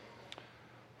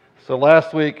So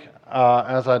last week,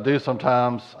 as I do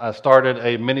sometimes, I started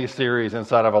a mini series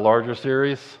inside of a larger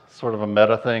series, sort of a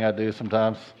meta thing I do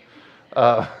sometimes.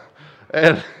 Uh,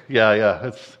 and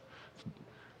it's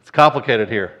complicated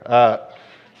here.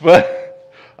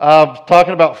 But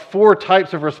talking about four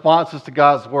types of responses to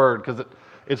God's word, because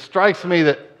it strikes me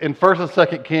that in First and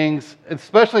Second Kings,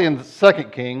 especially in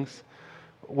Second Kings,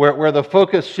 where the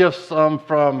focus shifts some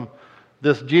from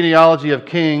this genealogy of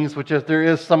kings, which is there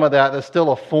is some of that, that's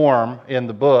still a form in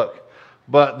the book,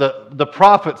 but the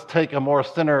prophets take a more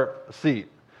center seat.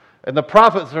 And the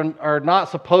prophets are not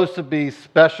supposed to be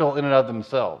special in and of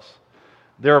themselves.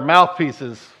 They're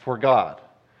mouthpieces for God.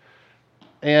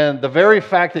 And the very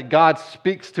fact that God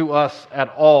speaks to us at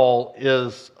all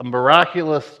is a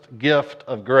miraculous gift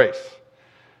of grace.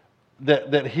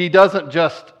 That He doesn't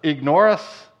just ignore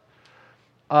us,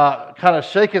 kind of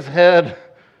shake His head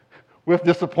with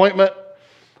disappointment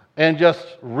and just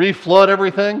reflood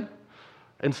everything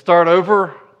and start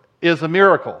over is a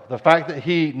miracle. The fact that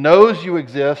He knows you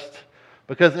exist,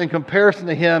 because in comparison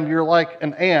to Him, you're like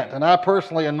an ant. And I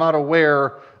personally am not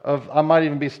aware of, I might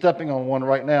even be stepping on one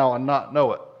right now and not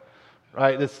know it.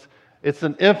 Right? It's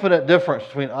an infinite difference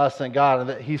between us and God. And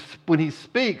that when He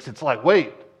speaks, it's like,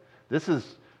 wait, this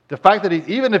is the fact that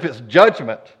even if it's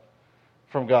judgment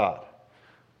from God,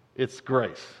 it's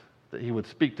grace that He would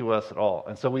speak to us at all.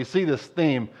 And so we see this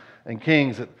theme in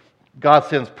Kings that God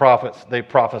sends prophets, they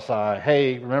prophesy,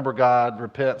 hey, remember God,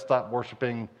 repent, stop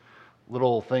worshiping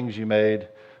little things you made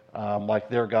like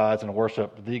their gods and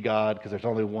worship the God, because there's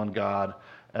only one God,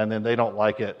 and then they don't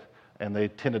like it, and they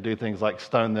tend to do things like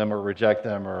stone them or reject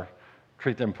them or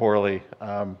treat them poorly.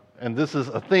 And this is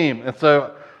a theme. And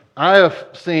so I have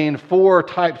seen four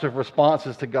types of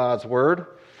responses to God's word.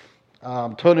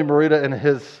 Tony Merida, in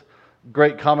his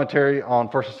great commentary on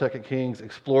First and Second Kings,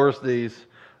 explores these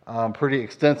pretty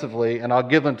extensively, and I'll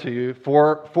give them to you.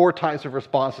 Four types of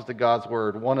responses to God's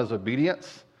word. One is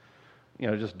obedience,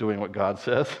 just doing what God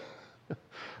says.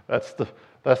 That's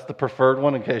the preferred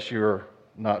one, in case you're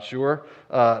not sure.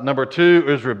 Number two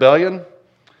is rebellion.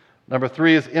 Number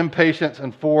three is impatience,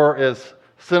 and four is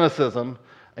cynicism.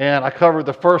 And I covered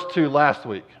the first two last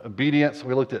week. Obedience,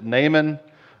 we looked at Naaman.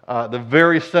 The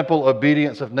very simple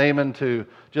obedience of Naaman to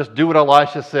just do what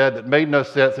Elisha said that made no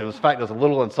sense. In fact, it was a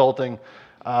little insulting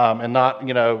and not,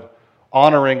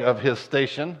 honoring of his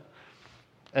station.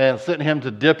 And sent him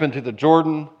to dip into the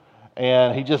Jordan,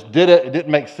 and he just did it. It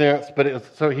didn't make sense, but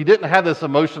so he didn't have this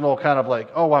emotional kind of like,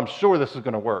 oh, I'm sure this is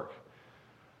going to work.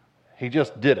 He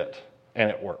just did it, and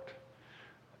it worked.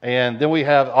 And then we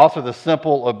have also the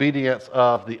simple obedience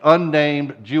of the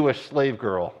unnamed Jewish slave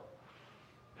girl,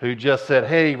 who just said,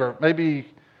 hey, maybe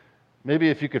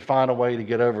if you could find a way to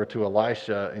get over to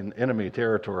Elisha in enemy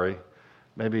territory,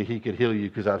 maybe he could heal you,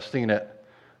 because I've seen it.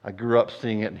 I grew up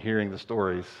seeing it and hearing the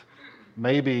stories.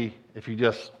 Maybe if you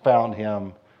just found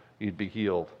him, you'd be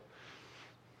healed.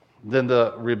 Then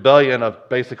the rebellion of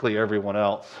basically everyone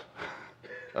else.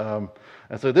 And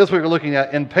so this week we're looking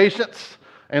at impatience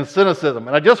and cynicism.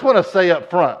 And I just want to say up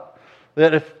front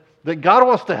that God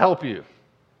wants to help you.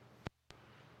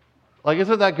 Like,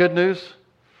 isn't that good news?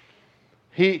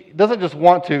 He doesn't just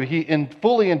want to, He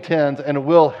fully intends and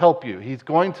will help you. He's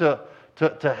going to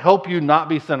help you not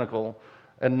be cynical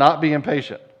and not be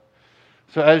impatient.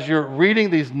 So as you're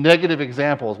reading these negative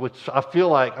examples, which I feel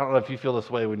like, I don't know if you feel this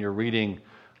way when you're reading,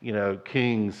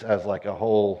 Kings as like a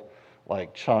whole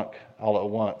chunk all at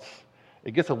once,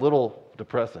 it gets a little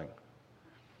depressing.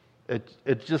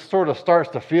 It just sort of starts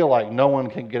to feel like no one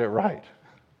can get it right.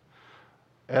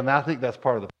 And I think that's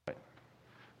part of the point.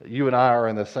 You and I are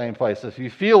in the same place. If you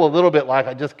feel a little bit like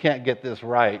I just can't get this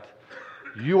right,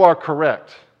 you are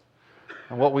correct.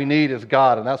 And what we need is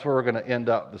God, and that's where we're going to end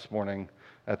up this morning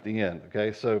at the end.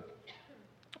 Okay, so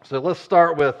let's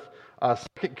start with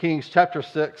 2 Kings chapter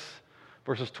 6,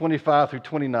 verses 25 through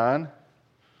 29.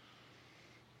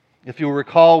 If you'll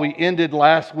recall, we ended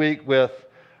last week with,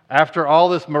 after all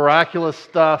this miraculous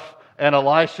stuff and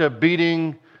Elisha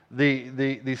beating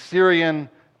the Syrian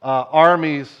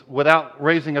armies without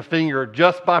raising a finger,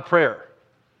 just by prayer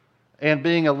and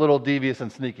being a little devious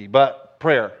and sneaky, but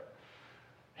prayer.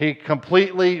 He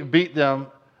completely beat them.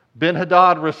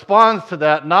 Ben-Hadad responds to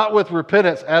that, not with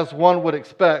repentance as one would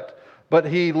expect, but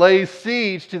he lays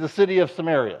siege to the city of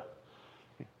Samaria.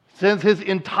 Sends his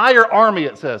entire army,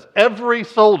 it says, every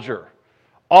soldier,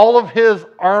 all of his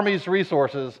army's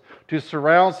resources to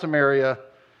surround Samaria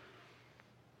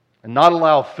and not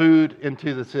allow food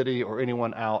into the city or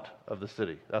anyone out of the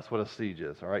city. That's what a siege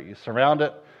is, all right? You surround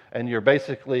it, and you're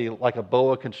basically like a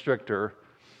boa constrictor,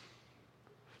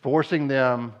 forcing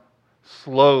them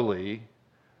slowly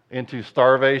into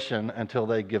starvation until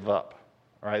they give up.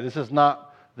 All right, this is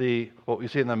not what we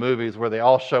see in the movies where they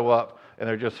all show up and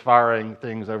they're just firing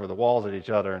things over the walls at each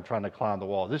other and trying to climb the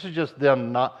walls. This is just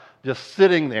them not just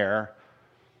sitting there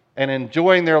and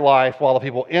enjoying their life while the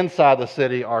people inside the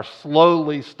city are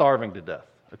slowly starving to death.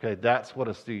 Okay, that's what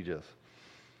a siege is.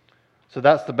 So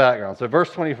that's the background. So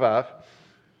verse 25.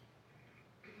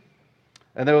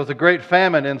 And there was a great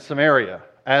famine in Samaria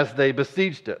as they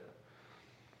besieged it,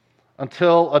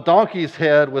 until a donkey's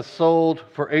head was sold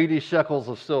for 80 shekels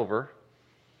of silver,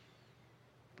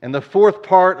 and the fourth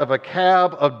part of a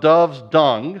cab of dove's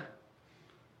dung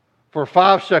for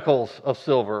 5 shekels of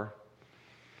silver.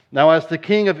 Now as the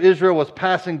king of Israel was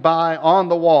passing by on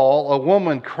the wall, a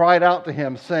woman cried out to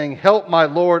him, saying, "Help my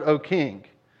lord, O king."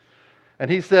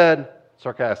 And he said,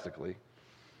 sarcastically,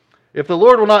 "If the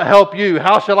Lord will not help you,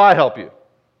 how shall I help you?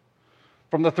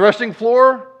 From the threshing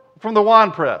floor, from the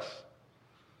winepress?"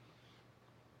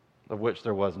 Of which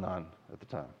there was none at the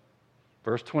time.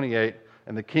 Verse 28,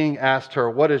 and the king asked her,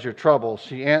 "What is your trouble?"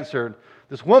 She answered,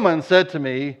 "This woman said to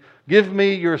me, 'Give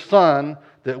me your son,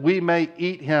 that we may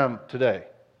eat him today,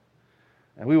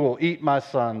 and we will eat my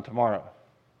son tomorrow.'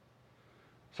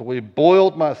 So we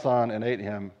boiled my son and ate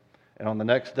him, and on the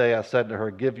next day I said to her,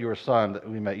 'Give your son, that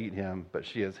we may eat him,' but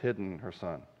she has hidden her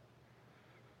son."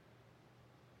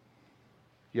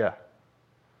 Yeah.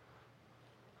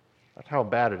 That's how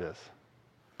bad it is.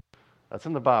 That's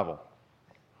in the Bible.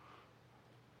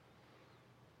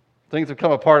 Things have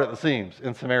come apart at the seams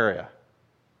in Samaria.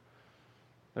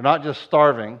 They're not just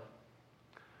starving,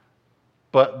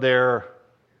 but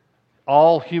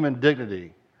all human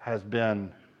dignity has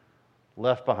been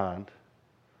left behind.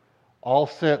 All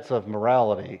sense of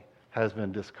morality has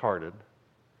been discarded.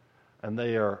 And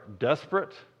they are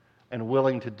desperate and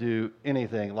willing to do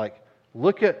anything. Like,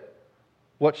 look at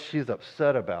what she's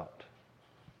upset about.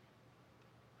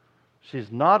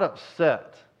 She's not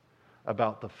upset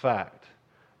about the fact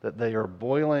that they are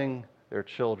boiling their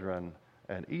children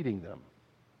and eating them.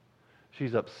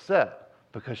 She's upset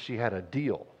because she had a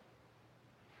deal.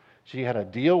 She had a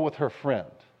deal with her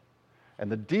friend. And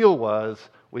the deal was,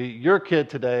 we eat your kid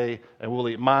today and we'll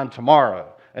eat mine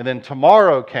tomorrow. And then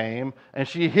tomorrow came and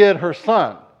she hid her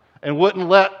son and wouldn't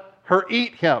let her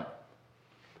eat him.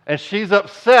 And she's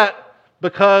upset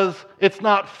because it's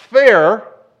not fair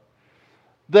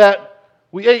that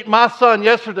we ate my son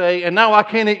yesterday and now I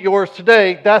can't eat yours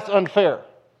today. That's unfair.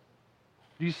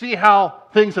 Do you see how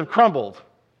things have crumbled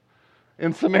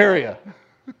in Samaria?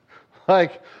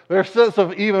 Like, their sense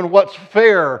of even what's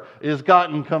fair has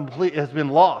been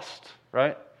lost,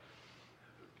 right?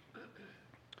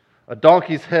 A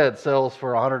donkey's head sells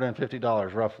for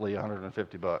 $150, roughly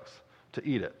 $150 to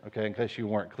eat it, okay? In case you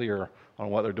weren't clear on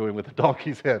what they're doing with the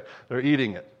donkey's head. They're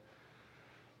eating it.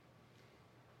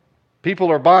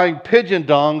 People are buying pigeon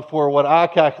dung for what I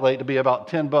calculate to be about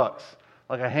 $10,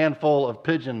 like a handful of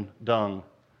pigeon dung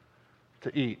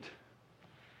to eat.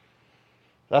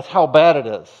 That's how bad it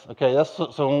is. Okay,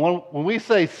 so when we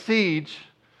say siege,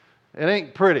 it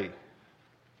ain't pretty.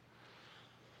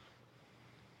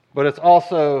 But it's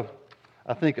also,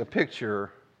 I think, a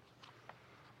picture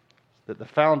that the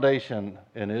foundation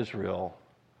in Israel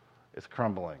is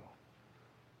crumbling.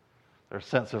 Their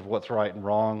sense of what's right and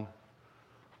wrong,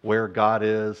 where God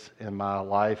is in my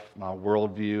life, my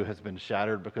worldview has been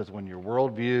shattered, because when your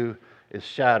worldview is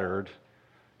shattered,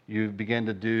 you begin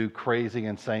to do crazy,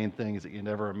 insane things that you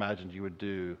never imagined you would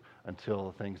do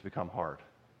until things become hard.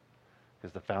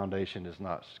 Because the foundation is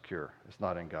not secure. It's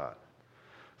not in God.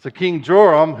 So King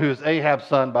Joram, who's Ahab's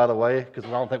son, by the way, because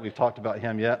I don't think we've talked about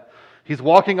him yet, he's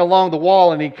walking along the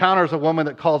wall and he encounters a woman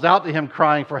that calls out to him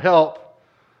crying for help.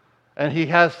 And he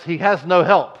has no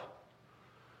help.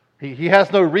 He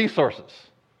has no resources.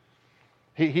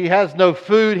 He has no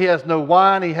food. He has no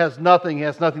wine. He has nothing. He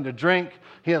has nothing to drink.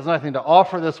 He has nothing to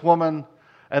offer this woman.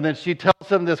 And then she tells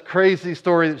him this crazy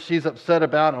story that she's upset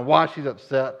about and why she's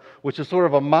upset, which is sort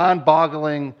of a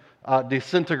mind-boggling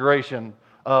disintegration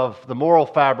of the moral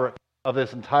fabric of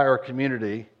this entire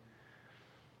community.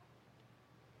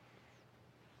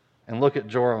 And look at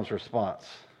Joram's response.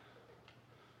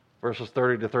 Verses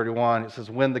 30 to 31, it says,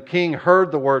 "When the king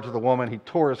heard the words of the woman, he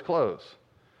tore his clothes.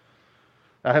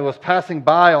 Now he was passing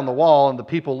by on the wall, and the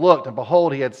people looked, and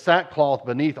behold, he had sackcloth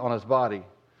beneath on his body.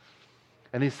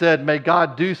 And he said, 'May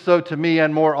God do so to me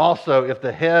and more also, if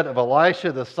the head of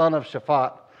Elisha, the son of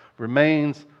Shaphat,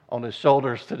 remains on his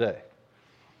shoulders today.'"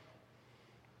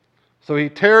 So he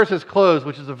tears his clothes,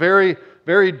 which is a very,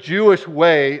 very Jewish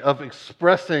way of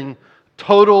expressing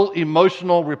total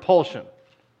emotional repulsion.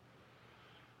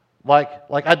 Like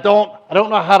I don't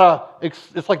know how to.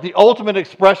 It's like the ultimate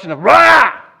expression of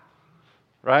rah.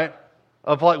 right?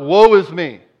 Of like, woe is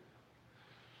me.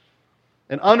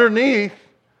 And underneath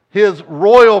his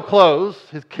royal clothes,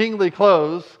 his kingly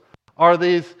clothes,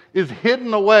 is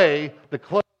hidden away the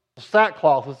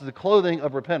sackcloth, this is the clothing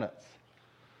of repentance.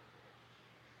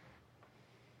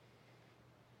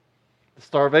 The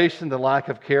starvation, the lack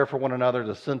of care for one another,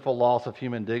 the sinful loss of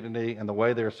human dignity, and the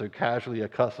way they're so casually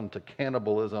accustomed to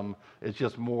cannibalism is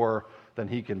just more than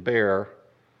he can bear.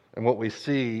 And what we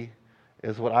see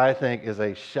is what I think is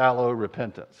a shallow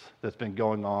repentance that's been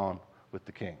going on with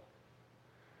the king.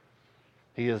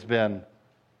 He has been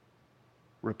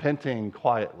repenting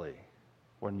quietly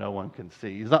where no one can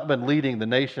see. He's not been leading the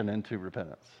nation into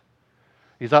repentance.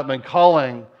 He's not been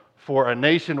calling for a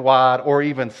nationwide or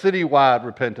even citywide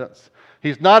repentance.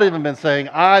 He's not even been saying,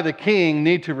 I, the king,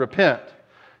 need to repent.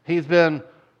 He's been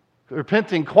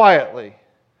repenting quietly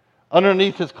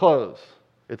underneath his clothes.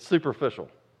 It's superficial.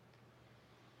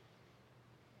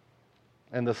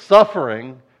 And the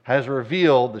suffering has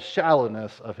revealed the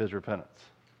shallowness of his repentance.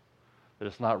 That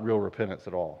it's not real repentance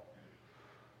at all.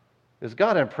 Is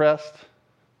God impressed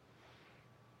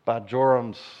by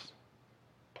Joram's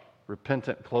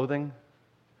repentant clothing?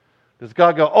 Does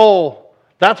God go, oh,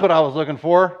 that's what I was looking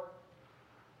for?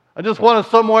 I just wanted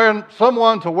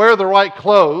someone to wear the right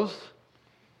clothes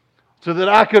so that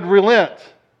I could relent.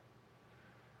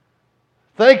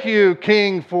 Thank you,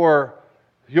 King, for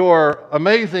your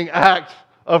amazing act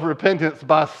of repentance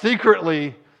by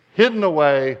secretly hidden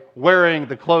away wearing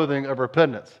the clothing of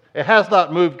repentance. It has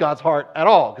not moved God's heart at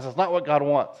all because it's not what God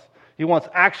wants. He wants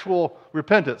actual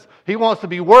repentance. He wants to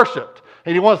be worshiped,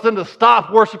 and he wants them to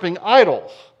stop worshiping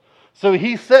idols. So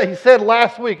he said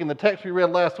last week, in the text we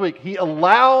read last week, he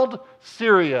allowed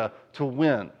Syria to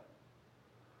win.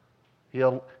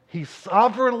 He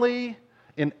sovereignly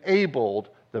enabled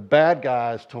the bad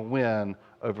guys to win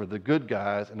over the good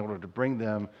guys in order to bring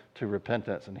them to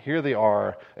repentance. And here they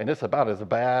are, and it's about as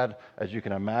bad as you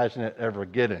can imagine it ever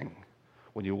getting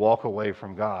when you walk away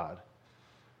from God.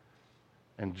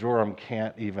 And Joram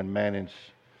can't even manage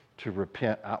to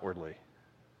repent outwardly.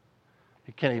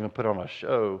 He can't even put on a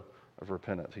show of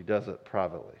repentance. He does it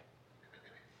privately.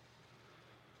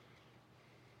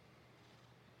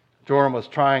 Joram was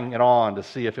trying it on to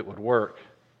see if it would work.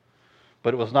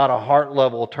 But it was not a heart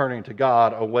level turning to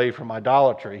God away from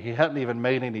idolatry. He hadn't even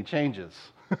made any changes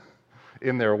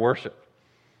in their worship.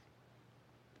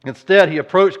 Instead, he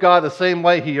approached God the same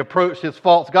way he approached his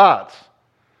false gods.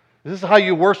 This is how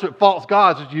you worship false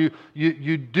gods. Is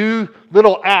you do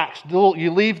little acts.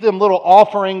 You leave them little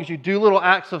offerings. You do little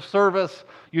acts of service.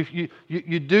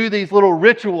 You do these little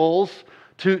rituals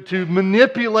to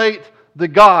manipulate the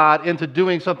God into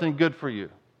doing something good for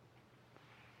you.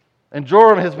 And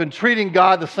Joram has been treating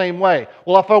God the same way.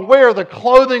 Well, if I wear the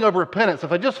clothing of repentance,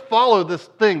 if I just follow this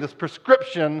thing, this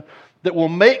prescription that will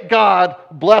make God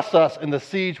bless us and the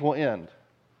siege will end.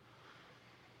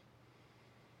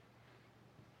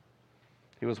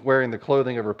 He was wearing the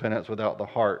clothing of repentance without the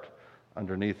heart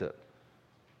underneath it.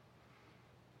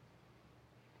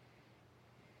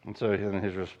 And so in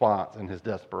his response, in his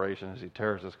desperation, as he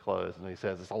tears his clothes and he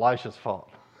says, it's Elisha's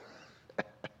fault.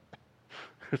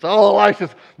 It's all Elisha's,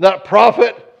 that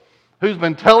prophet who's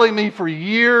been telling me for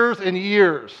years and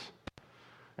years.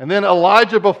 And then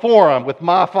Elijah before him with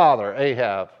my father,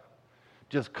 Ahab,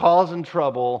 just causing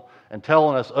trouble and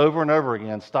telling us over and over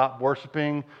again, stop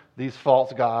worshiping these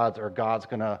false gods or God's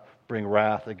going to bring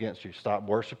wrath against you. Stop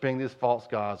worshiping these false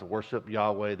gods. Worship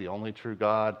Yahweh, the only true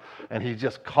God. And he's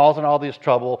just causing all this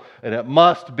trouble, and it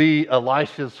must be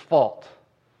Elisha's fault.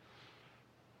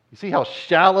 You see how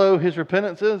shallow his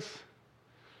repentance is?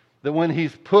 That when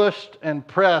he's pushed and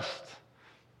pressed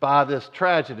by this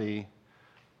tragedy,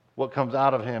 what comes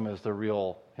out of him is the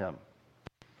real him.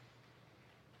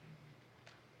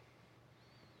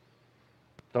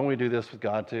 Don't we do this with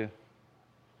God too?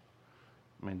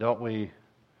 I mean, don't we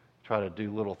try to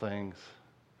do little things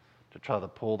to try to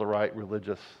pull the right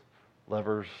religious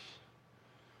levers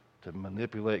to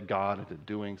manipulate God into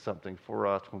doing something for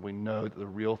us when we know that the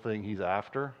real thing he's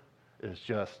after is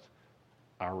just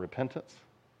our repentance?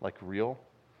 Like real?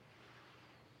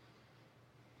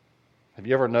 Have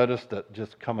you ever noticed that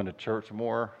just coming to church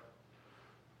more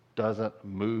doesn't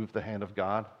move the hand of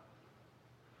God?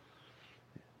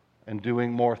 And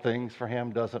doing more things for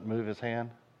him doesn't move his hand?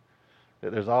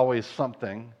 That there's always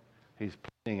something he's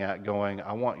pointing at going,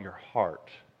 I want your heart.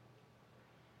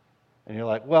 And you're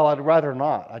like, well, I'd rather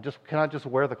not. Can I just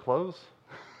wear the clothes?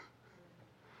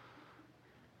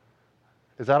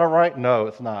 Is that all right? No,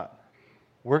 it's not.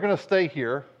 We're going to stay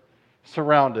here,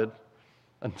 surrounded,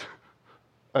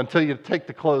 until you take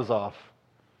the clothes off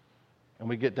and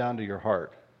we get down to your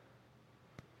heart.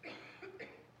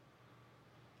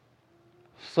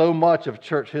 so much of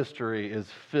church history is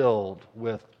filled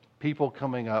with people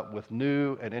coming up with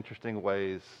new and interesting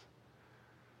ways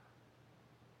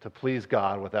to please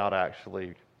God without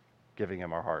actually giving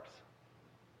Him our hearts.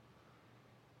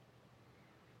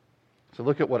 So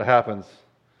look at what happens.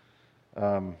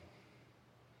 I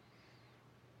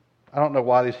don't know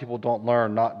why these people don't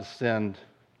learn not to send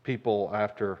people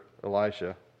after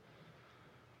Elisha.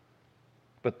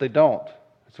 But they don't.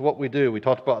 It's what we do. We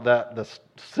talked about that, the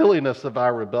silliness of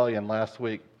our rebellion last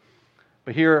week.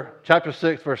 But here, chapter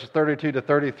 6, verses 32 to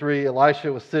 33,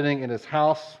 Elisha was sitting in his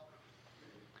house,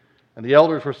 and the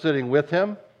elders were sitting with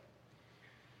him.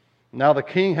 Now the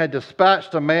king had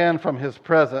dispatched a man from his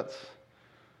presence.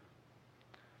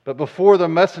 But before the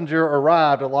messenger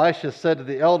arrived, Elisha said to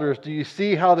the elders, "Do you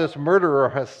see how this murderer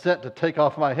has sent to take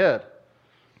off my head?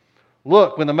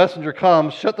 Look, when the messenger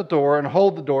comes, shut the door and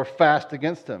hold the door fast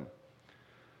against him.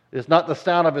 It is not the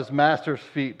sound of his master's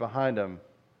feet behind him."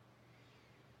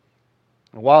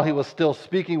 And while he was still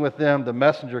speaking with them, the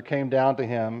messenger came down to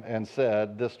him and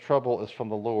said, "This trouble is from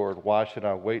the Lord. Why should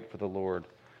I wait for the Lord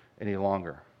any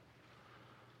longer?"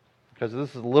 Because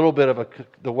this is a little bit of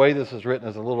the way this is written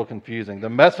is a little confusing. The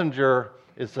messenger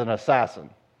is an assassin.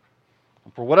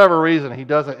 For whatever reason, he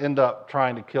doesn't end up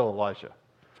trying to kill Elisha.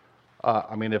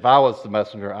 If I was the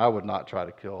messenger, I would not try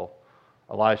to kill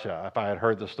Elisha. If I had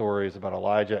heard the stories about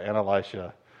Elijah and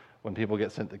Elisha, when people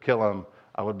get sent to kill him,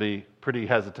 I would be pretty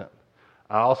hesitant.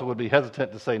 I also would be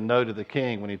hesitant to say no to the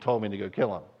king when he told me to go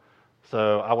kill him.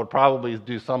 So I would probably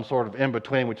do some sort of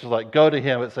in-between, which is like go to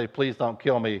him and say, "Please don't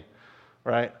kill me,"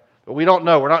 right? But we don't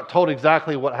know. We're not told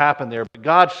exactly what happened there. But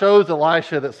God shows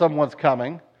Elisha that someone's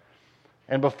coming,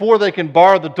 and before they can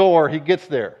bar the door, he gets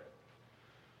there.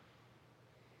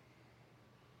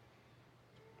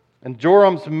 And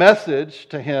Joram's message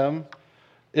to him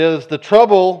is this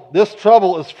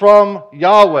trouble is from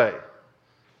Yahweh.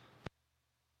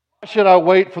 Why should I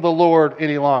wait for the Lord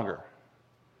any longer?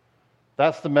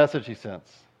 That's the message he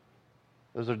sends.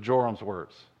 Those are Joram's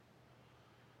words.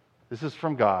 This is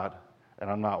from God, and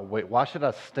I'm not wait. Why should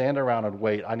I stand around and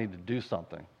wait? I need to do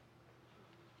something.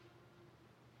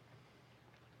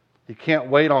 He can't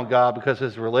wait on God because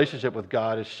his relationship with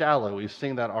God is shallow. We've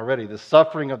seen that already. The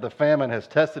suffering of the famine has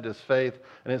tested his faith,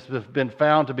 and it's been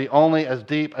found to be only as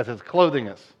deep as his clothing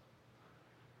is.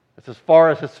 It's as far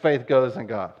as his faith goes in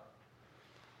God.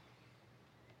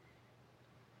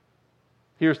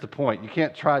 Here's the point. You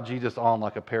can't try Jesus on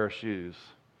like a pair of shoes.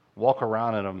 Walk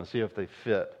around in them and see if they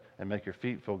fit and make your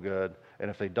feet feel good. And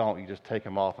if they don't, you just take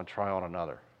them off and try on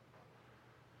another.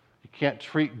 You can't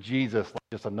treat Jesus like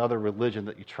just another religion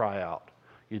that you try out.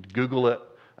 You Google it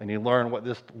and you learn what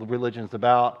this religion is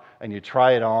about and you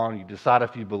try it on. You decide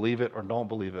if you believe it or don't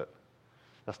believe it.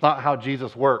 That's not how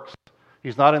Jesus works.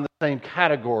 He's not in the same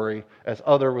category as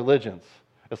other religions.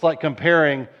 It's like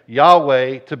comparing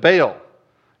Yahweh to Baal.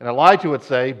 And Elijah would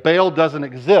say, Baal doesn't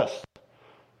exist.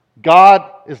 God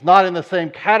is not in the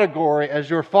same category as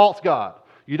your false god.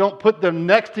 You don't put them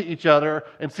next to each other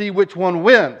and see which one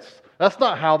wins. That's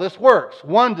not how this works.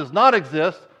 One does not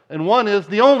exist, and one is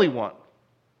the only one.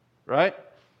 Right?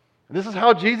 And this is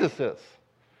how Jesus is.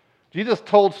 Jesus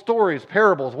told stories,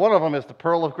 parables. One of them is the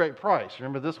pearl of great price.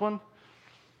 Remember this one?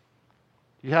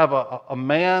 You have a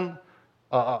man,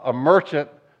 a merchant,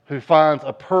 who finds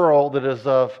a pearl that is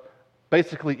of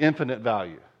basically infinite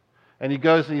value. And he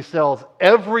goes and he sells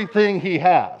everything he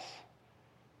has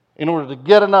in order to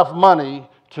get enough money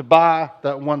to buy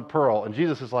that one pearl. And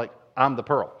Jesus is like, I'm the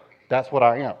pearl. That's what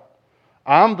I am.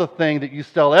 I'm the thing that you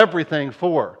sell everything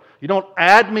for. You don't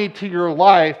add me to your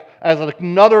life as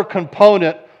another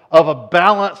component of a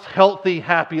balanced, healthy,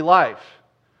 happy life.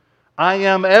 I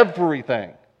am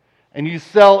everything. And you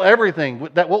sell everything.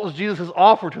 What was Jesus'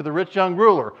 offer to the rich young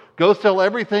ruler? Go sell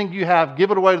everything you have,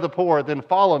 give it away to the poor, then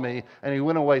follow me. And he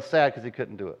went away sad because he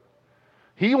couldn't do it.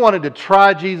 He wanted to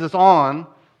try Jesus on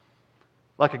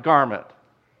like a garment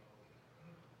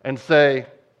and say,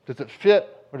 does it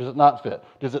fit or does it not fit?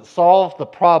 Does it solve the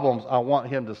problems I want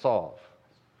him to solve?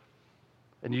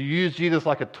 And you use Jesus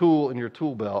like a tool in your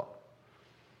tool belt.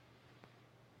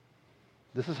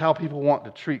 This is how people want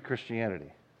to treat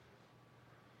Christianity.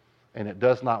 And it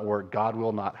does not work. God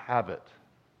will not have it.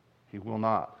 He will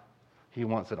not. He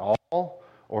wants it all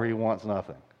or he wants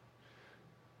nothing.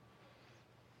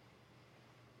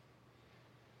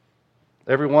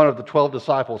 Every one of the 12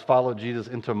 disciples followed Jesus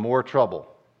into more trouble.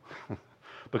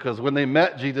 Because when they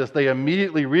met Jesus, they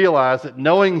immediately realized that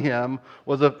knowing him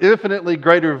was of infinitely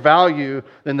greater value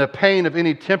than the pain of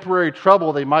any temporary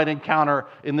trouble they might encounter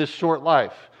in this short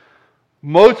life.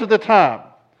 Most of the time,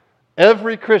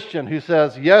 Every Christian who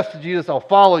says yes to Jesus, I'll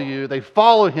follow you, they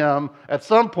follow him at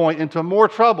some point into more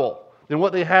trouble than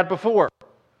what they had before.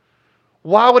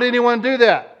 Why would anyone do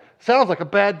that? Sounds like a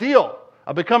bad deal.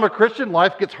 I become a Christian,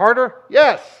 life gets harder?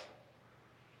 Yes.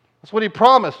 That's what he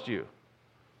promised you.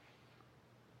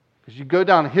 Because you go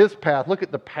down his path, look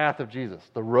at the path of Jesus.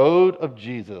 The road of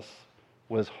Jesus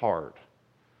was hard.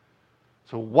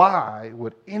 So why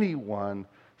would anyone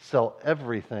sell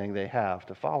everything they have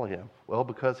to follow him? Well,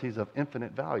 because he's of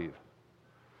infinite value.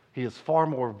 He is far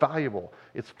more valuable.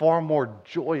 It's far more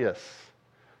joyous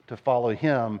to follow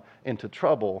him into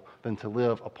trouble than to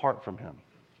live apart from him.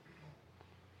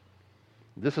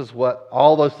 This is what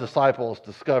all those disciples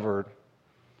discovered.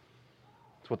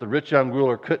 It's what the rich young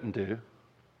ruler couldn't do.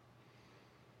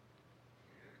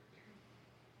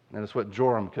 And it's what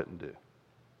Joram couldn't do.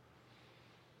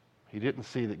 He didn't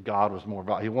see that God was more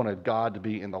valuable. He wanted God to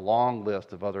be in the long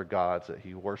list of other gods that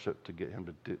he worshiped to get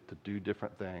him to do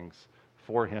different things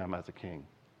for him as a king.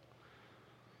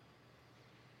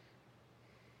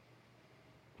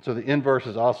 So the inverse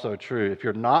is also true. If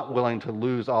you're not willing to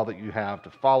lose all that you have to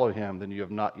follow him, then you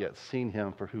have not yet seen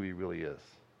him for who he really is.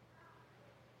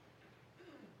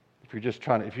 If you're just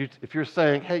trying to, if you're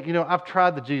saying, hey, I've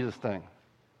tried the Jesus thing.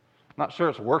 Not sure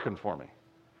it's working for me.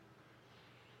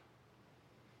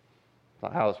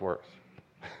 Not how this works.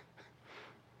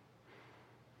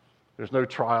 There's no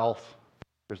trials.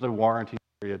 There's no warranty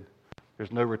period.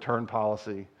 There's no return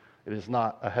policy. It is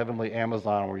not a heavenly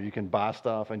Amazon where you can buy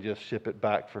stuff and just ship it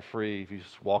back for free. If you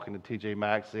just walk into TJ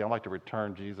Maxx, say, I'd like to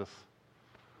return Jesus.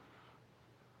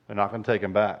 They're not going to take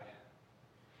him back.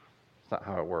 It's not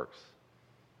how it works.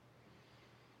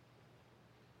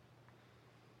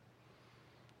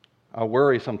 I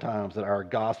worry sometimes that our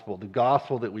gospel, the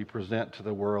gospel that we present to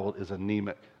the world, is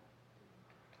anemic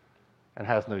and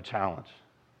has no challenge.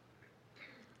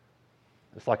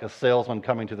 It's like a salesman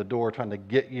coming to the door trying to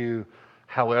get you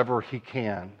however he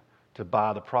can to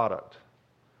buy the product.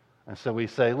 And so we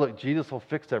say, look, Jesus will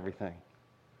fix everything.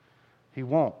 He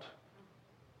won't.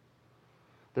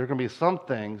 There are going to be some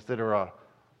things that are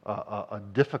a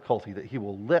difficulty that he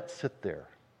will let sit there,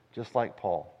 just like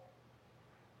Paul,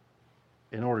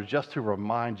 in order just to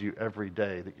remind you every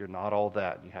day that you're not all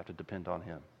that and you have to depend on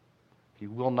him. He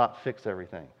will not fix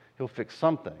everything. He'll fix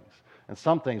some things, and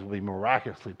some things will be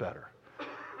miraculously better.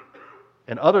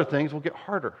 And other things will get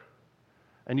harder.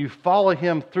 And you follow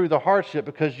him through the hardship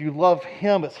because you love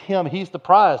him. It's him. He's the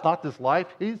prize, not this life.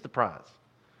 He's the prize.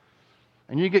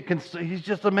 And you get, he's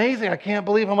just amazing. I can't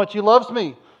believe how much he loves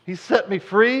me. He set me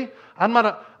free.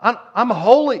 I'm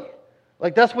holy.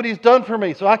 Like, that's what he's done for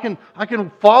me. So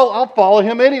I'll follow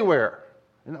him anywhere.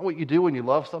 Isn't that what you do when you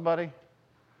love somebody?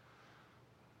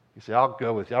 You say, I'll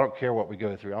go with you. I don't care what we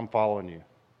go through. I'm following you.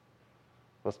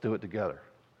 Let's do it together.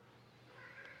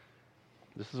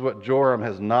 This is what Joram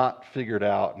has not figured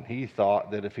out, and he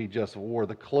thought that if he just wore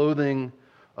the clothing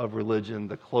of religion,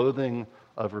 the clothing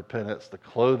of repentance, the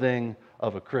clothing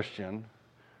of a Christian,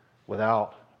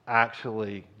 without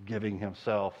actually giving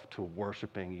himself to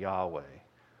worshiping Yahweh,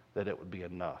 that it would be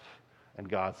enough. And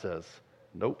God says,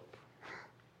 nope,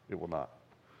 it will not.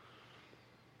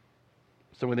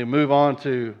 So when they move on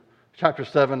to chapter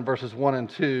 7, verses 1 and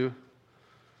 2,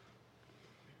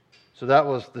 so that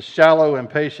was the shallow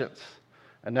impatience.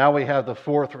 And now we have the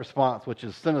fourth response, which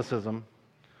is cynicism.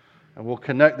 And we'll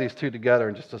connect these two together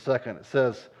in just a second. It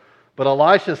says, but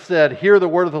Elisha said, hear the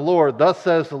word of the Lord. Thus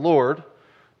says the Lord,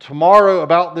 tomorrow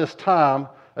about this time,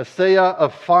 a seah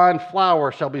of fine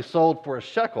flour shall be sold for a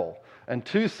shekel, and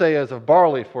 2 seahs of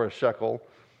barley for a shekel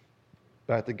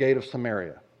at the gate of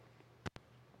Samaria.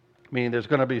 Meaning there's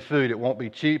going to be food. It won't be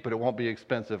cheap, but it won't be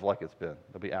expensive like it's been.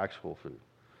 There'll be actual food.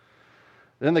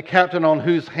 Then the captain on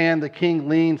whose hand the king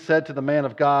leaned said to the man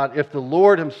of God, if the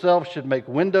Lord himself should make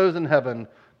windows in heaven,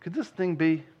 could this thing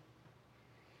be?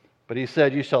 But he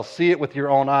said, you shall see it with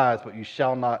your own eyes, but you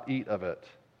shall not eat of it.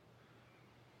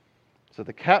 So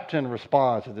the captain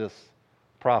responds to this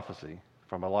prophecy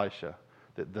from Elisha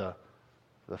that the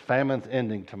famine's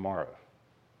ending tomorrow.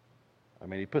 I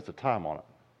mean, he puts a time on it.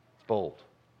 It's bold.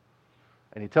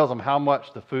 And he tells them how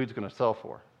much the food's going to sell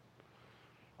for.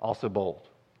 Also bold.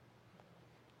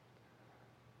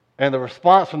 And the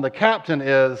response from the captain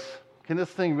is, can this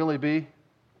thing really be?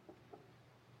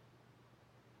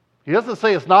 He doesn't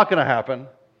say it's not going to happen.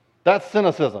 That's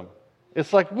cynicism.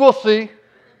 It's like, we'll see.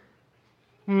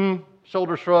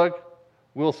 Shoulder shrug.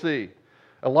 We'll see.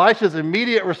 Elisha's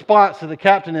immediate response to the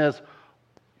captain is,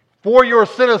 for your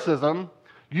cynicism,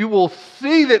 you will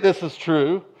see that this is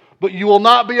true, but you will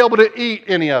not be able to eat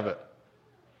any of it.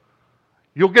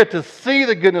 You'll get to see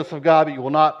the goodness of God, but you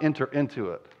will not enter into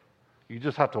it. You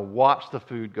just have to watch the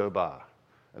food go by.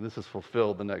 And this is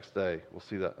fulfilled the next day. We'll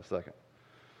see that in a second.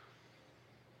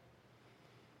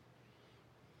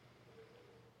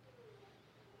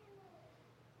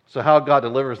 So how God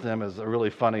delivers them is a really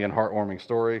funny and heartwarming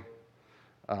story.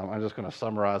 I'm just going to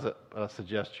summarize it, but I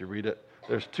suggest you read it.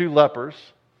 There's 2 lepers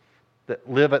that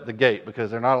live at the gate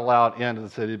because they're not allowed into the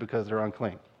city because they're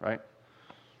unclean, right?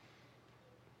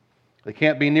 They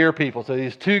can't be near people. So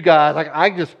these 2 guys, like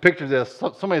I just picture this.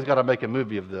 Somebody's got to make a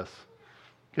movie of this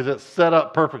because it's set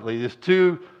up perfectly. These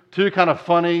two kind of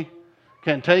funny,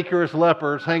 cantankerous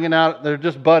lepers hanging out. They're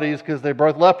just buddies because they're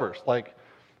both lepers. Like,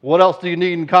 what else do you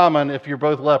need in common if you're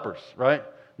both lepers, right?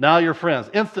 Now you're friends,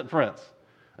 instant friends.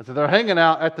 And so they're hanging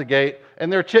out at the gate,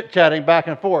 and they're chit-chatting back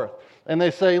and forth. And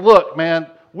they say, look, man,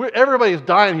 everybody's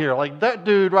dying here. Like, that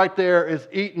dude right there is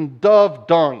eating dove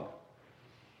dung.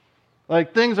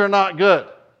 Like, things are not good.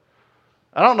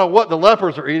 I don't know what the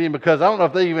lepers are eating because I don't know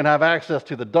if they even have access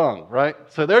to the dung, right?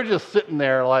 So they're just sitting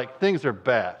there like things are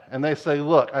bad. And they say,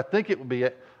 look, I think it would be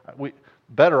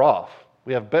better off.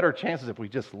 We have better chances if we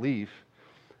just leave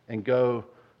and go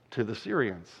to the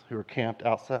Syrians who are camped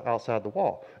outside the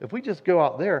wall. If we just go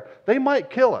out there, they might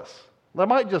kill us. They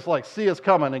might just like see us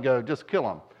coming and go, just kill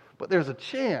them. But there's a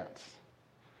chance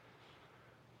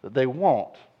that they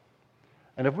won't.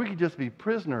 And if we could just be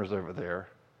prisoners over there,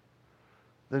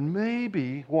 then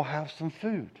maybe we'll have some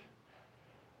food.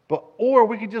 Or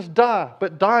we could just die.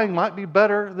 But dying might be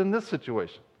better than this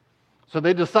situation. So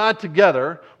they decide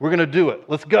together, we're going to do it.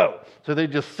 Let's go. So they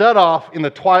just set off in the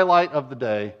twilight of the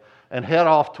day and head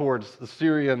off towards the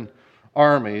Syrian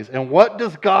armies. And what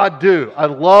does God do? I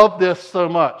love this so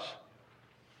much.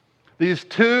 These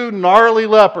 2 gnarly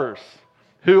lepers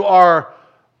who are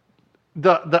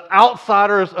the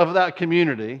outsiders of that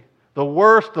community, the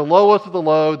worst, the lowest of the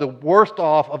low, the worst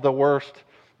off of the worst,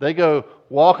 they go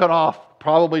walking off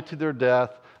probably to their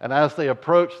death. And as they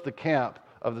approach the camp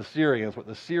of the Syrians, what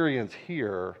the Syrians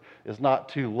hear is not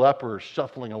 2 lepers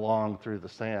shuffling along through the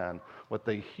sand. What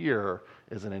they hear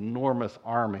is an enormous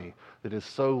army that is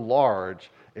so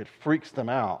large it freaks them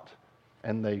out,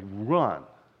 and they run,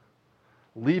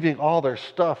 leaving all their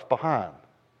stuff behind.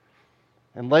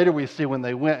 And later we see when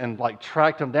they went and like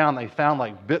tracked them down, they found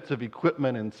like bits of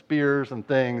equipment and spears and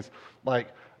things like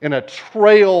in a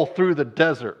trail through the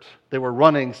desert. They were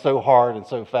running so hard and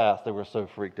so fast, they were so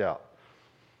freaked out.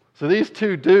 So these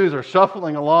 2 dudes are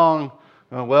shuffling along.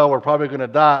 Well, we're probably going to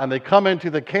die. And they come into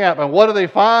the camp, and what do they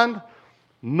find?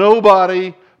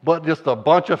 Nobody but just a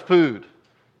bunch of food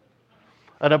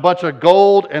and a bunch of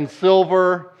gold and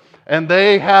silver, and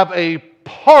they have a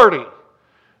party.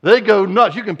 They go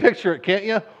nuts. You can picture it, can't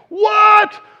you?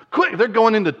 What? Quick, they're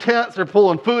going into tents. They're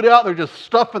pulling food out. They're just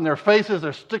stuffing their faces.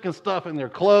 They're sticking stuff in their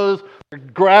clothes. They're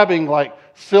grabbing like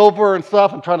silver and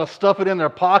stuff and trying to stuff it in their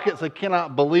pockets. They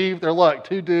cannot believe they're like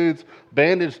 2 dudes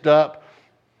bandaged up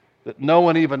that no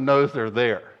one even knows they're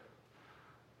there.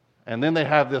 And then they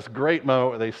have this great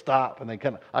moment where they stop and they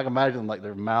kind of, I can imagine like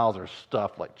their mouths are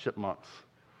stuffed like chipmunks.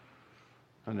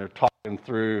 And they're talking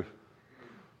through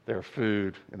their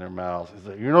food in their mouths.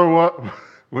 They say, you know what?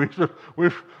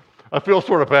 I feel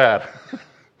sort of bad.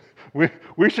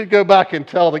 we should go back and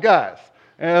tell the guys.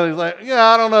 And he's like, yeah,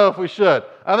 I don't know if we should.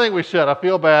 I think we should. I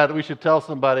feel bad. We should tell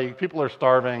somebody. People are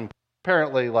starving.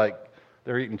 Apparently, like,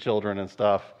 they're eating children and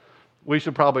stuff. We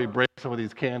should probably bring some of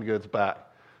these canned goods back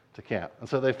to camp. And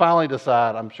so they finally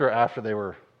decide, I'm sure after they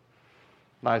were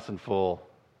nice and full,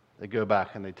 they go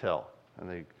back and they tell, and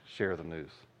they share the news.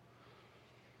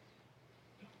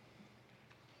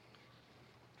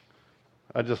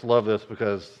 I just love this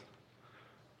because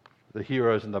the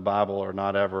heroes in the Bible are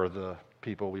not ever the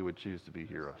people we would choose to be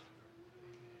heroes.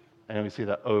 And we see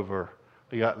that over.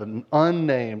 We got the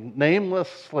unnamed, nameless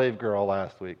slave girl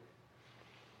last week.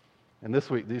 And this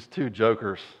week, these 2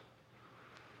 jokers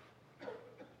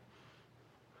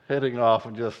heading off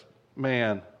and just,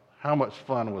 man, how much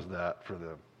fun was that for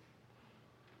them?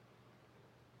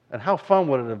 And how fun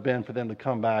would it have been for them to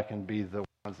come back and be the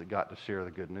ones that got to share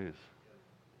the good news?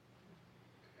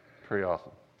 Pretty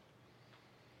awesome.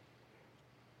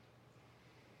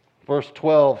 Verse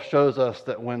 12 shows us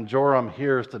that when Joram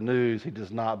hears the news, he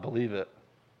does not believe it.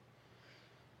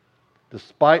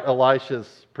 Despite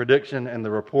Elisha's prediction and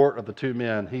the report of the 2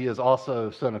 men, he is also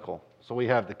cynical. So we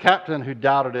have the captain who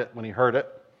doubted it when he heard it.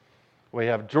 We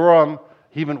have Joram,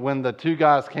 even when the 2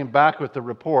 guys came back with the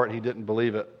report, he didn't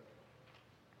believe it.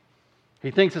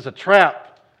 He thinks it's a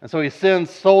trap, and so he sends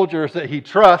soldiers that he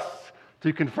trusts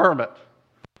to confirm it.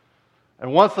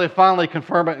 And once they finally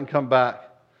confirm it and come back,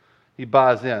 he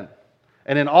buys in.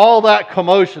 And in all that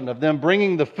commotion of them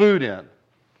bringing the food in,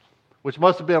 which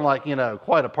must have been like,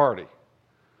 quite a party,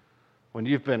 When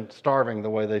you've been starving the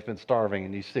way they've been starving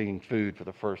and you're seeing food for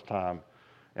the first time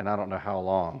in I don't know how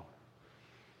long,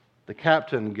 the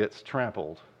captain gets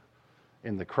trampled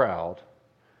in the crowd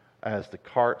as the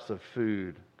carts of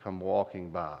food come walking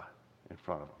by in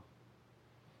front of him.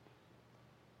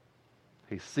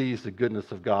 He sees the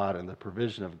goodness of God and the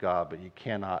provision of God, but you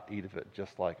cannot eat of it,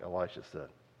 just like Elisha said.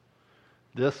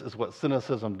 This is what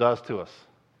cynicism does to us.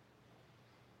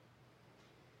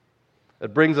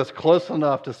 It brings us close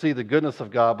enough to see the goodness of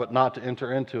God, but not to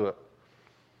enter into it.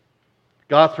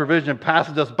 God's provision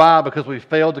passes us by because we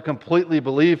failed to completely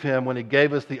believe Him when He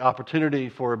gave us the opportunity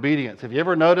for obedience. Have you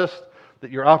ever noticed that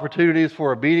your opportunities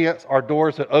for obedience are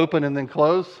doors that open and then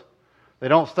close? They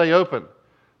don't stay open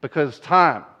because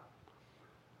time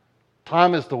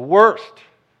is the worst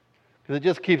because it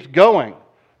just keeps going.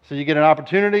 So you get an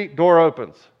opportunity, door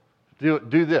opens. Do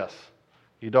this.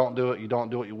 You don't do it,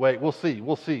 you wait. We'll see.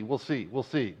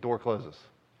 Door closes.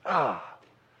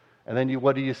 And then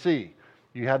what do you see?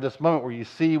 You have this moment where you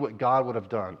see what God would have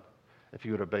done if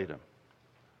you had obeyed Him.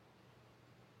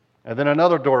 And then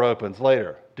another door opens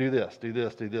later. Do this.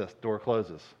 Door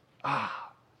closes.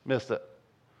 Missed it.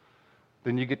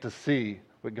 Then you get to see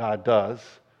what God does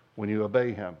when you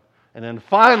obey Him. And then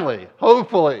finally,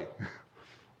 hopefully,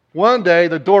 one day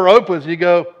the door opens and you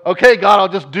go, okay, God, I'll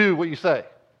just do what you say.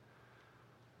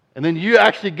 And then you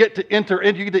actually get to enter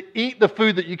into, you get to eat the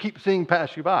food that you keep seeing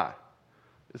pass you by.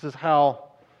 This is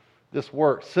how this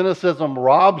works. Cynicism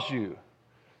robs you,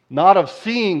 not of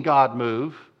seeing God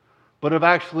move, but of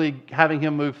actually having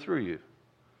Him move through you.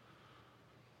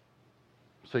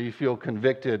 So you feel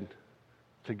convicted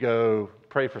to go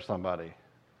pray for somebody.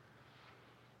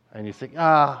 And you think,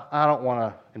 I don't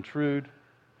want to intrude.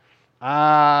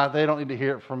 They don't need to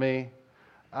hear it from me.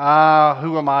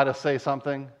 Who am I to say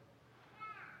something?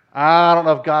 I don't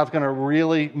know if God's going to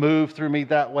really move through me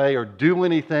that way or do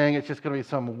anything. It's just going to be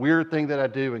some weird thing that I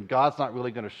do, and God's not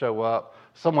really going to show up.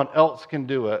 Someone else can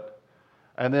do it.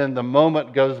 And then the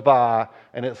moment goes by,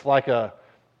 and it's like a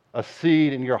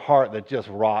seed in your heart that just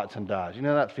rots and dies. You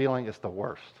know that feeling? It's the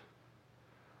worst.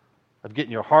 Of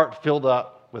getting your heart filled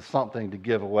up with something to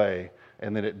give away,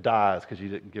 and then it dies because you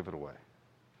didn't give it away.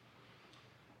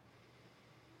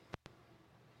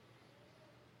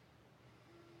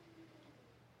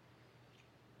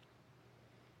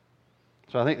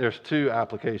 So I think there's two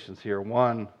applications here.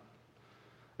 One,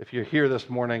 if you're here this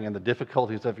morning and the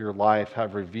difficulties of your life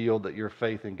have revealed that your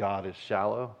faith in God is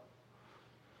shallow,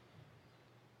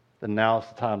 then now's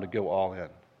the time to go all in.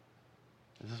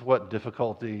 This is what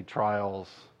difficulty, trials,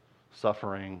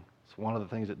 suffering, it's one of the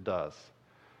things it does,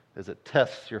 is it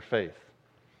tests your faith.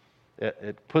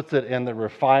 It puts it in the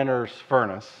refiner's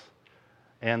furnace,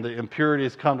 and the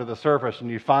impurities come to the surface,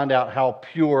 and you find out how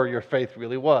pure your faith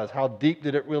really was. How deep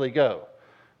did it really go?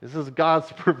 This is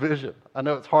God's provision. I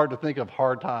know it's hard to think of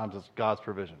hard times as God's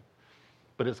provision.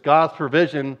 But it's God's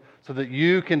provision so that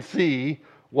you can see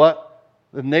what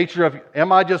the nature of,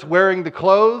 am I just wearing the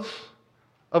clothes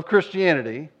of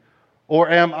Christianity, or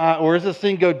does this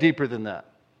thing go deeper than that?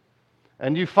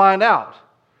 And you find out.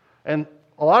 And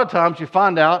a lot of times you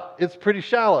find out it's pretty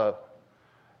shallow.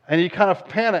 And you kind of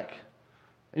panic.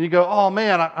 And you go, oh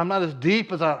man, I'm not as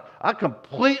deep as I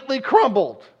completely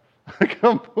crumbled. I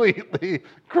completely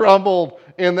crumbled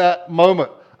in that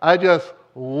moment. I just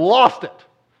lost it.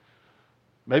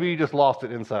 Maybe you just lost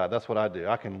it inside. That's what I do.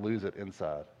 I can lose it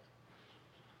inside.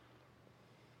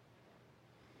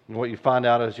 And what you find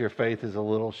out is your faith is a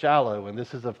little shallow, and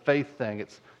this is a faith thing.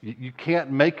 You can't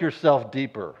make yourself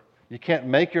deeper. You can't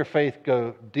make your faith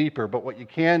go deeper, but what you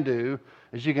can do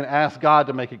is you can ask God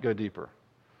to make it go deeper.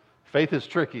 Faith is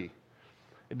tricky.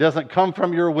 It doesn't come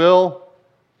from your will,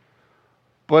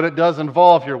 but it does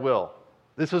involve your will.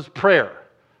 This is prayer.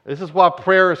 This is why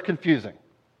prayer is confusing.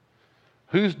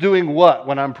 Who's doing what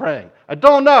when I'm praying? I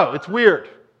don't know. It's weird.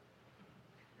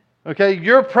 Okay,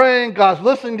 you're praying, God's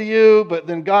listening to you, but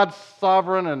then God's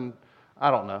sovereign, and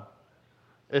I don't know.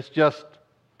 It's just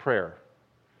prayer.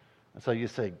 And so you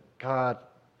say, God,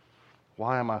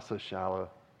 why am I so shallow?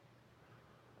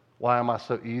 Why am I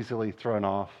so easily thrown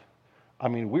off? I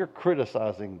mean, we're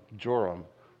criticizing Joram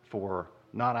for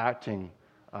not acting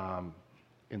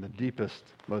in the deepest,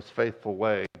 most faithful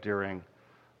way during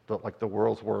the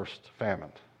world's worst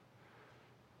famine.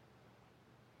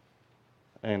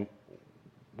 And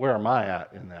where am I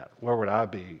at in that? Where would I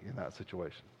be in that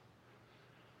situation?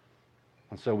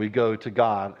 And so we go to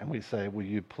God and we say, will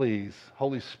you please,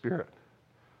 Holy Spirit,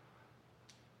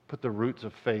 put the roots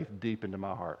of faith deep into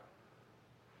my heart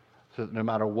so that no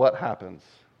matter what happens,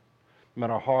 no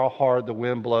matter how hard the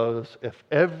wind blows, if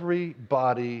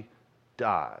everybody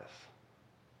dies,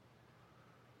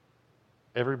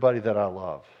 everybody that I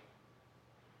love,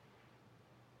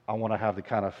 I want to have the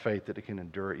kind of faith that it can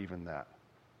endure even that.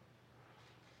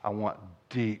 I want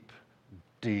deep,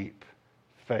 deep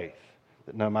faith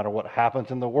that no matter what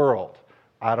happens in the world,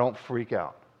 I don't freak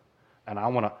out. And I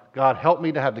want to, God, help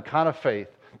me to have the kind of faith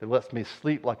that lets me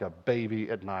sleep like a baby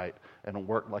at night and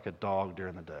work like a dog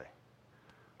during the day.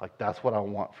 Like, that's what I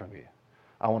want from you.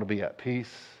 I want to be at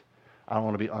peace. I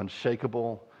want to be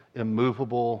unshakable,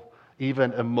 immovable,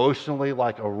 even emotionally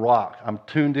like a rock. I'm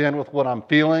tuned in with what I'm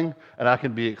feeling, and I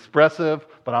can be expressive,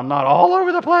 but I'm not all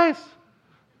over the place.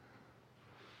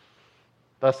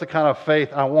 That's the kind of faith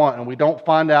I want, and we don't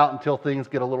find out until things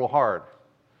get a little hard.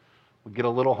 We get a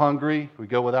little hungry, we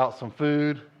go without some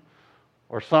food,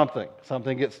 or something.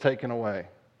 Something gets taken away.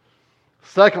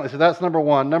 Secondly, so that's number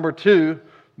one. Number two,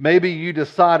 maybe you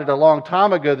decided a long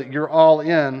time ago that you're all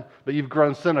in, but you've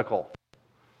grown cynical.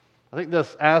 I think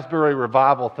this Asbury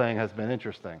revival thing has been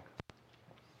interesting.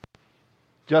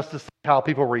 Just to see how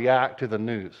people react to the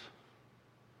news.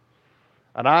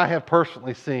 And I have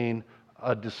personally seen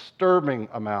a disturbing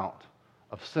amount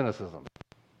of cynicism.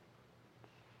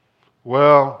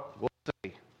 Well, we'll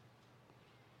see.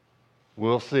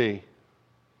 We'll see.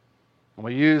 And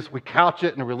we couch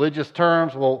it in religious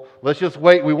terms. Well, let's just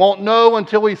wait. We won't know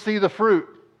until we see the fruit.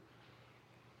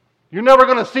 You're never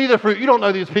going to see the fruit. You don't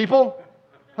know these people.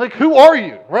 Like, who are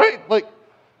you, right? Like,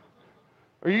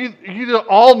 are you the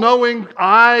all-knowing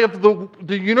eye of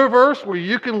the universe where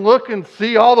you can look and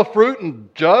see all the fruit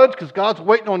and judge because God's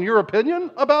waiting on your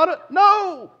opinion about it?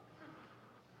 No.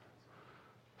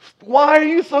 Why are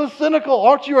you so cynical?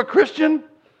 Aren't you a Christian?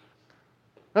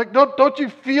 Like, don't you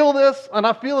feel this? And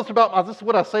I feel this is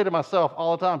what I say to myself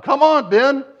all the time. Come on,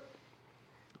 Ben.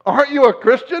 Aren't you a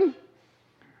Christian?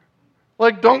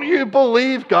 Like, don't you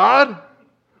believe God?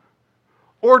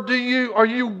 Or are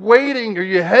you waiting, are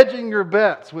you hedging your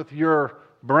bets with your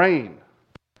brain?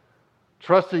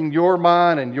 Trusting your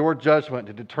mind and your judgment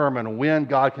to determine when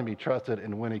God can be trusted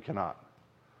and when He cannot.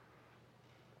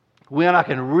 When I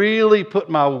can really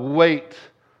put my weight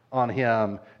on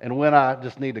Him and when I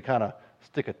just need to kind of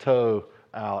stick a toe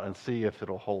out and see if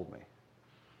it'll hold me.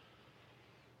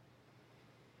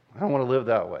 I don't want to live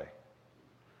that way.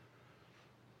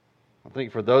 I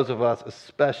think for those of us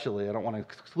especially, I don't want to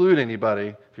exclude anybody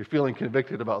if you're feeling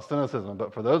convicted about cynicism,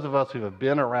 but for those of us who have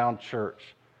been around church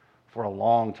for a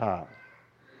long time,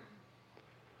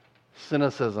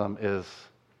 cynicism is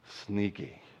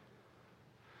sneaky.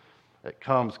 It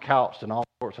comes couched in all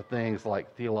sorts of things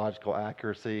like theological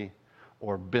accuracy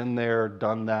or been there,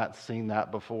 done that, seen that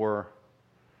before.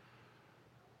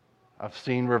 I've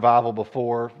seen revival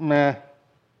before. Meh.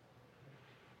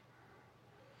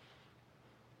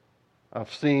 I've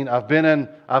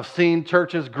seen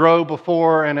churches grow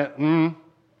before and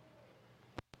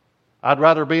I'd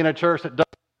rather be in a church that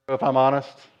doesn't grow, if I'm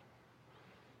honest.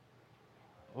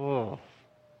 Oh,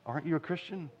 aren't you a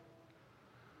Christian?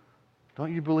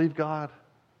 Don't you believe God?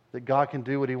 That God can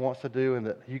do what He wants to do and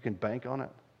that you can bank on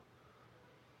it?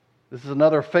 This is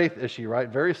another faith issue, right?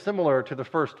 Very similar to the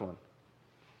first one.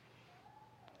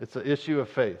 It's an issue of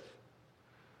faith.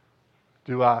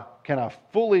 Can I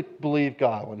fully believe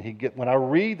God when I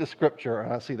read the Scripture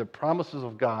and I see the promises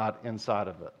of God inside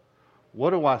of it?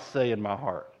 What do I say in my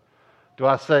heart? Do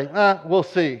I say, we'll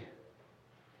see?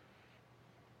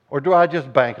 Or do I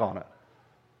just bank on it?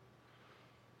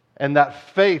 And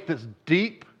that faith that's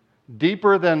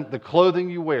deeper than the clothing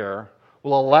you wear,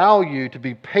 will allow you to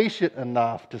be patient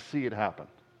enough to see it happen.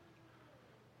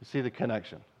 You see the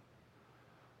connection?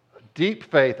 Deep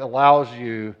faith allows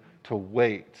you to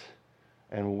wait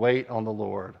and wait on the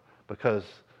Lord because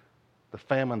the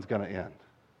famine's going to end.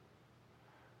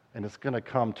 And it's going to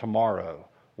come tomorrow,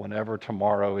 whenever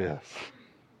tomorrow is.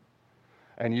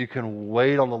 And you can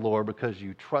wait on the Lord because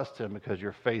you trust Him, because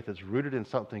your faith is rooted in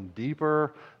something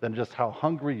deeper than just how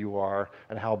hungry you are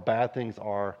and how bad things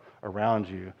are around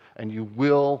you. And you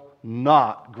will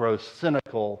not grow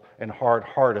cynical and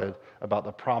hard-hearted about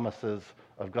the promises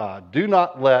of God. Do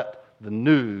not let the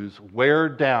news wear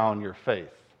down your faith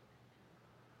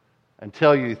and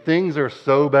tell you things are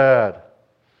so bad.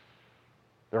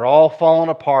 They're all falling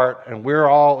apart and we're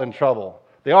all in trouble.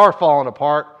 They are falling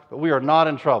apart, but we are not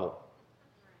in trouble.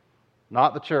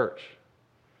 Not the church.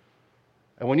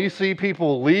 And when you see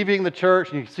people leaving the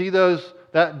church and you see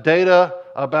that data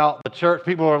about the church,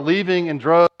 people are leaving in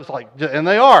droves, and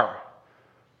they are.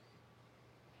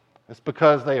 It's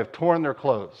because they have torn their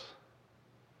clothes.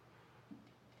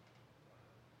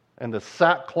 And the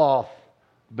sackcloth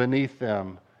beneath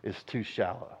them is too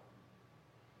shallow.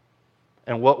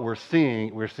 And what we're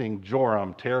seeing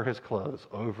Joram tear his clothes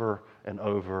over and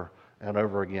over and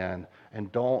over again.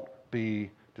 And don't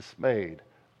be dismayed.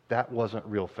 That wasn't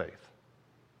real faith.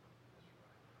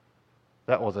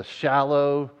 That was a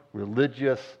shallow,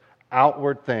 religious,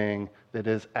 outward thing that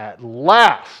has at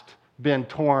last been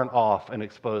torn off and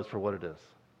exposed for what it is.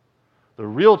 The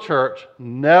real church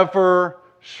never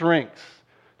shrinks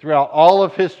throughout all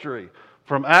of history.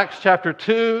 From Acts chapter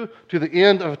 2 to the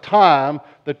end of time,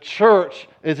 the church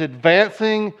is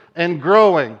advancing and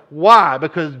growing. Why?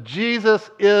 Because Jesus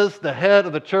is the head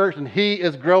of the church and He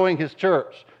is growing His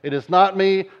church. It is not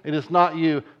me, it is not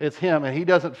you, it's Him, and He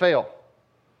doesn't fail.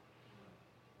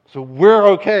 So we're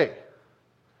okay.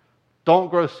 Don't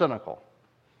grow cynical.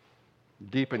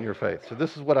 Deepen your faith. So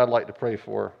this is what I'd like to pray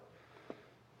for.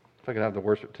 If I could have the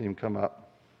worship team come up.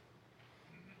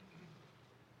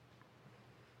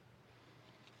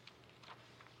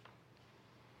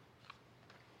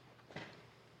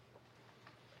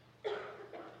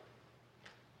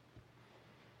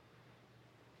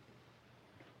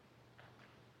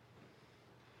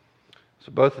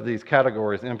 So both of these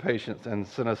categories, impatience and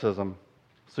cynicism,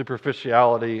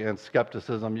 superficiality and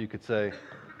skepticism, you could say,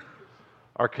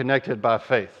 are connected by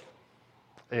faith.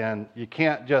 And you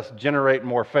can't just generate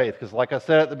more faith, because like I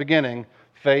said at the beginning,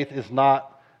 faith is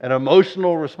not an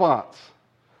emotional response.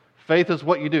 Faith is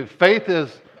what you do. Faith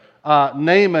is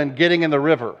Naaman getting in the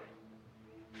river.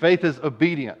 Faith is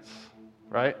obedience,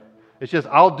 right? It's just,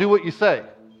 I'll do what you say.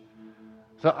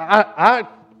 So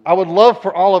I would love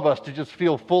for all of us to just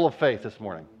feel full of faith this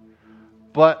morning.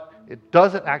 But it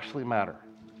doesn't actually matter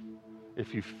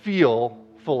if you feel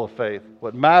full of faith.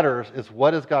 What matters is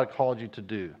what has God called you to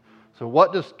do. So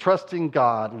what does trusting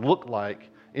God look like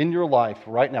in your life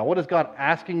right now? What is God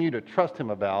asking you to trust Him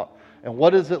about? And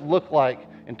what does it look like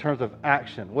in terms of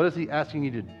action? What is He asking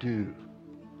you to do?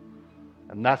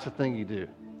 And that's the thing you do.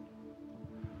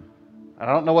 I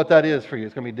don't know what that is for you.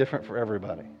 It's going to be different for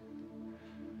everybody.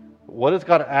 What is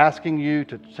God asking you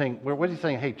to say? What is He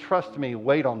saying? Hey, trust me,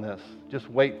 wait on this. Just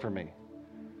wait for me.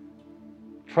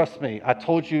 Trust me. I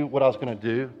told you what I was going to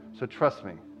do, so trust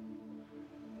me.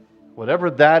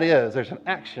 Whatever that is, there's an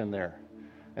action there.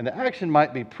 And the action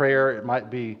might be prayer. It might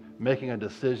be making a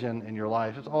decision in your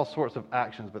life. There's all sorts of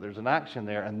actions, but there's an action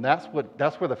there, and that's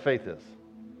where the faith is.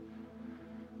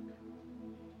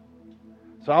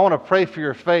 So I want to pray for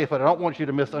your faith, but I don't want you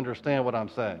to misunderstand what I'm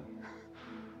saying.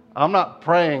 I'm not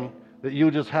praying that you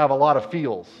just have a lot of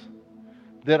feels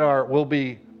that will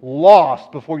be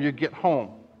lost before you get home,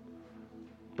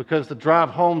 because the drive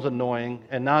home's annoying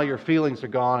and now your feelings are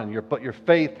gone but your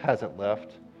faith hasn't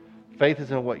left. Faith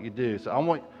is in what you do. So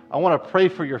I want to pray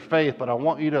for your faith, but I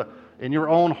want you to, in your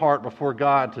own heart before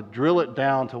God, to drill it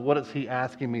down to what is He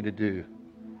asking me to do?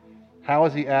 How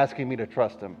is He asking me to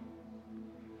trust Him?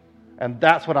 And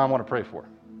that's what I want to pray for.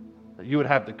 That you would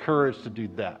have the courage to do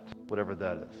that, whatever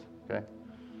that is. Okay?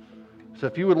 So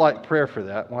if you would like prayer for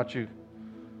that, why don't you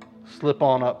slip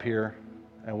on up here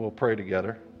and we'll pray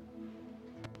together.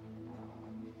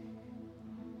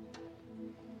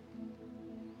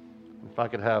 If I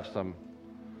could have some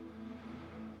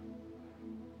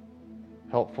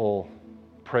helpful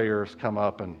prayers come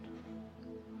up and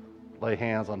lay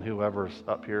hands on whoever's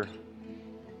up here.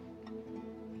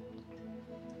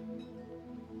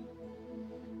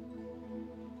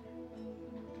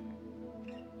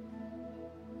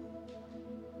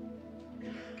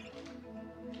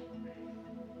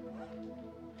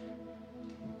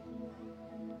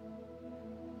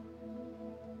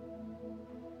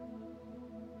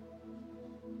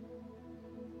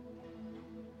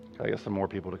 I get some more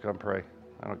people to come pray.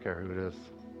 I don't care who it is.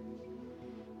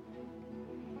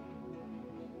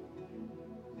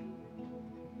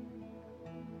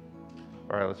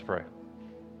 All right, let's pray.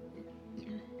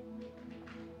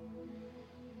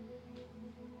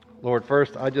 Lord,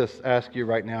 first, I just ask you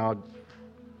right now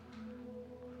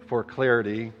for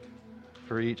clarity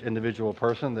for each individual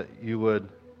person, that you would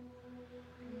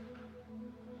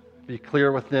be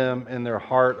clear with them in their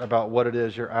heart about what it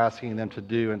is you're asking them to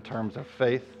do in terms of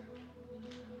faith.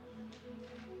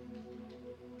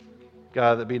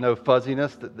 God, there be no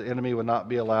fuzziness, that the enemy would not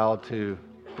be allowed to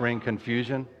bring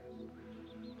confusion.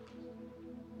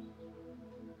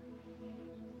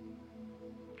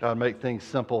 God, make things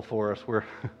simple for us.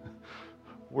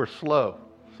 We're slow,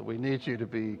 so we need you to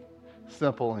be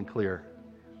simple and clear.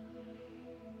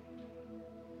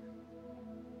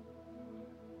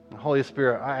 And Holy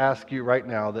Spirit, I ask you right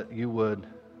now that you would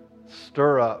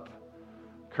stir up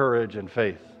courage and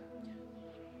faith.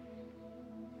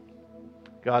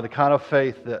 God, the kind of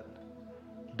faith that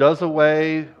does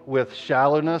away with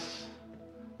shallowness,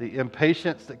 the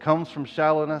impatience that comes from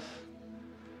shallowness.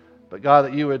 But God,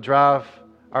 that you would drive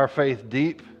our faith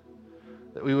deep,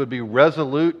 that we would be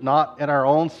resolute, not in our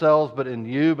own selves, but in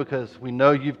you, because we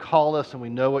know you've called us and we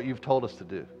know what you've told us to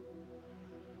do.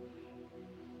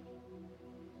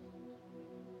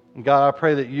 And God, I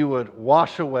pray that you would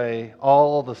wash away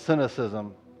all the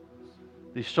cynicism,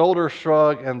 the shoulder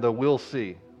shrug, and the we'll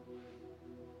see.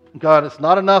 God, it's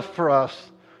not enough for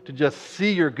us to just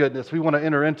see your goodness. We want to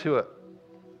enter into it.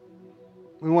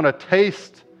 We want to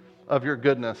taste of your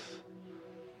goodness.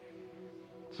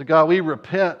 So God, we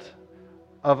repent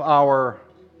of our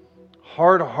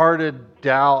hard-hearted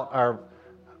doubt,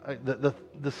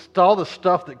 all the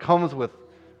stuff that comes with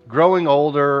growing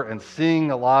older and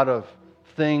seeing a lot of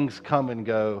things come and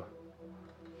go.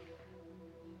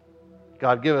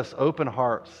 God, give us open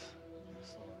hearts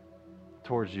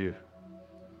towards you.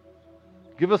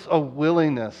 Give us a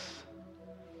willingness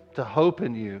to hope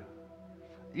in you,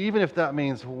 even if that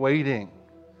means waiting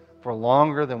for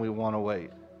longer than we want to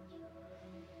wait.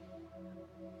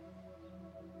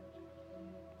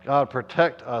 God,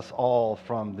 protect us all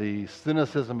from the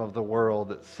cynicism of the world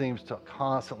that seems to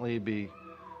constantly be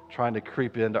trying to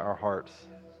creep into our hearts.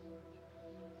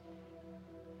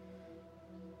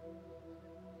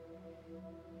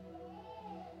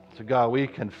 So God, we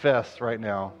confess right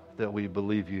now that we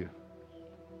believe you.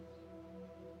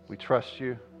 We trust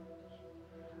you,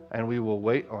 and we will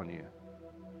wait on you.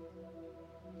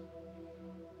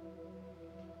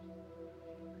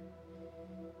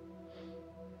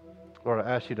 Lord,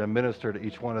 I ask you to minister to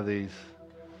each one of these.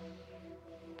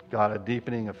 God, a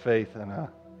deepening of faith and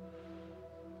a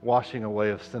washing away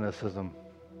of cynicism,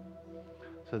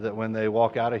 so that when they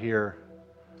walk out of here,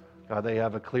 God, they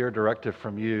have a clear directive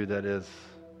from you that is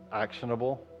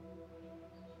actionable.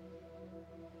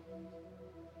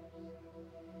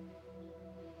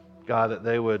 God, that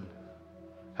they would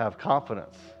have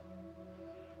confidence,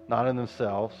 not in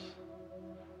themselves,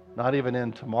 not even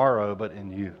in tomorrow, but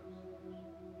in you.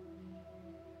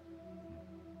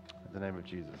 In the name of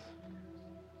Jesus.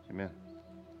 Amen.